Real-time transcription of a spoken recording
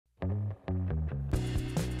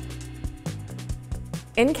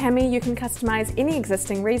In Kami, you can customize any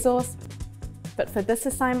existing resource, but for this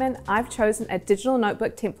assignment, I've chosen a digital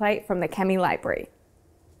notebook template from the Kami library.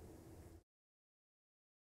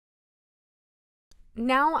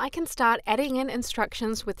 Now I can start adding in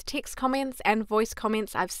instructions with text comments and voice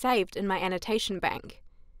comments I've saved in my annotation bank.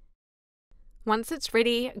 Once it's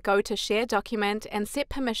ready, go to Share Document and set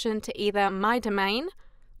permission to either my domain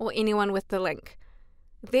or anyone with the link.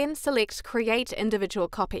 Then select Create Individual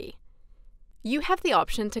Copy. You have the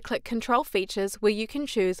option to click Control Features where you can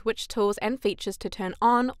choose which tools and features to turn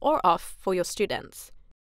on or off for your students.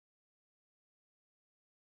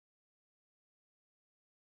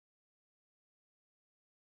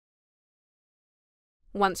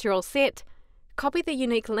 Once you're all set, copy the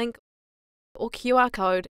unique link or QR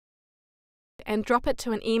code and drop it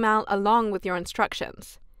to an email along with your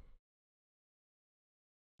instructions.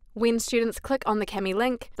 When students click on the Kami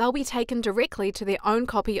link, they'll be taken directly to their own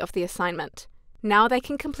copy of the assignment. Now they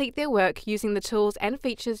can complete their work using the tools and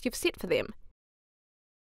features you've set for them.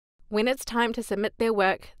 When it's time to submit their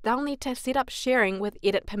work, they'll need to set up sharing with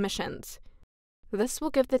edit permissions. This will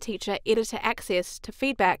give the teacher editor access to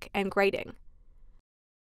feedback and grading.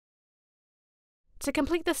 To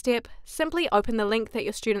complete the step, simply open the link that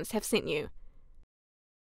your students have sent you.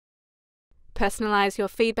 Personalize your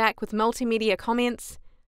feedback with multimedia comments,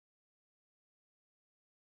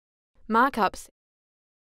 markups,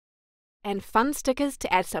 and fun stickers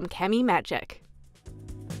to add some Kami magic.